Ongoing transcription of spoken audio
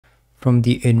From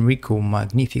the Enrico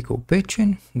Magnifico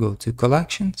patron, go to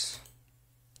Collections,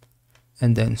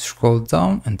 and then scroll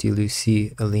down until you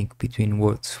see a link between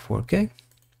words 4K.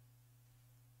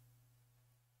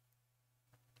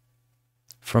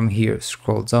 From here,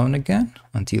 scroll down again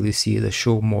until you see the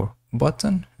Show More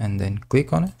button, and then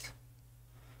click on it.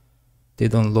 The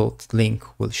download link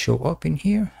will show up in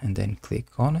here, and then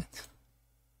click on it.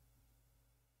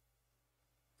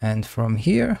 And from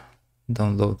here,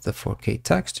 download the 4K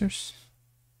textures.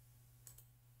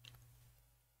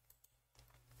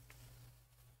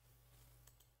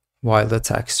 While the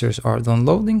textures are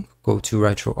downloading, go to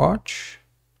RetroArch,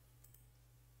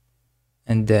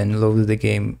 and then load the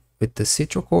game with the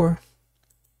Citra core.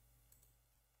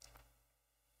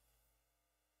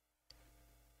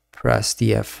 Press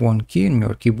the F1 key on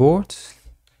your keyboard,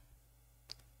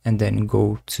 and then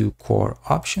go to Core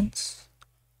Options,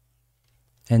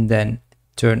 and then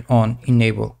turn on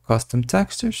Enable Custom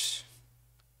Textures,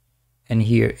 and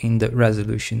here in the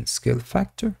Resolution Scale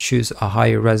Factor, choose a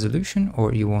higher resolution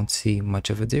or you won't see much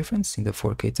of a difference in the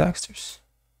 4K textures.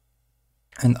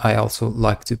 And I also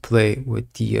like to play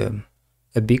with the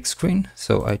a big screen,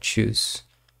 so I choose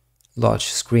large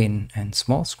screen and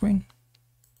small screen.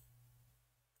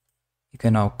 You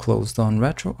can now close down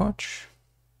RetroArch.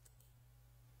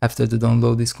 After the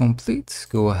download is complete,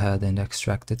 go ahead and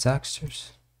extract the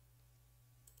textures.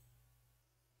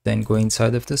 Then go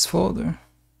inside of this folder.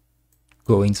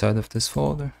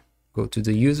 Go to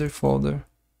the user folder,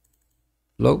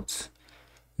 load,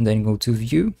 and then go to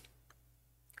view,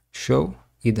 show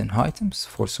hidden items.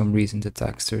 For some reason the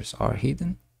textures are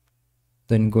hidden.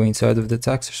 Then go inside of the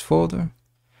textures folder,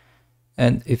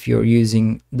 and if you're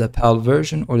using the PAL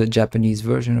version or the Japanese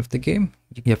version of the game,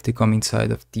 you have to come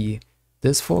inside of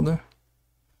this folder,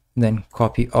 then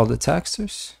copy all the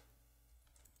textures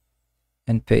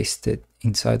and paste it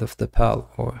inside of the PAL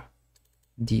or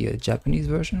the Japanese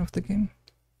version of the game.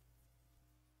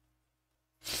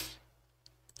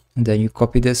 And then you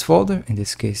copy this folder. In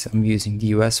this case, I'm using the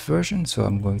US version, so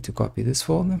I'm going to copy this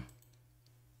folder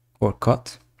or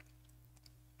cut.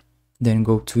 Then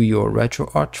go to your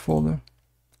RetroArch folder,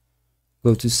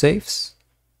 go to Saves,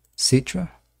 Citra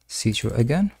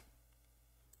again,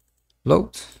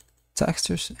 load,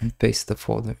 textures, and paste the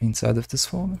folder inside of this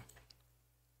folder.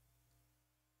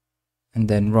 And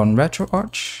then run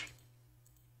RetroArch.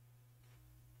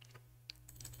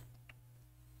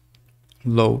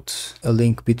 Load a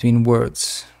link between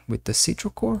words with the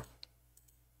Citra core,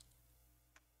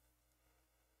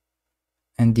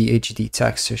 and the HD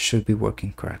texture should be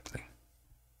working correctly.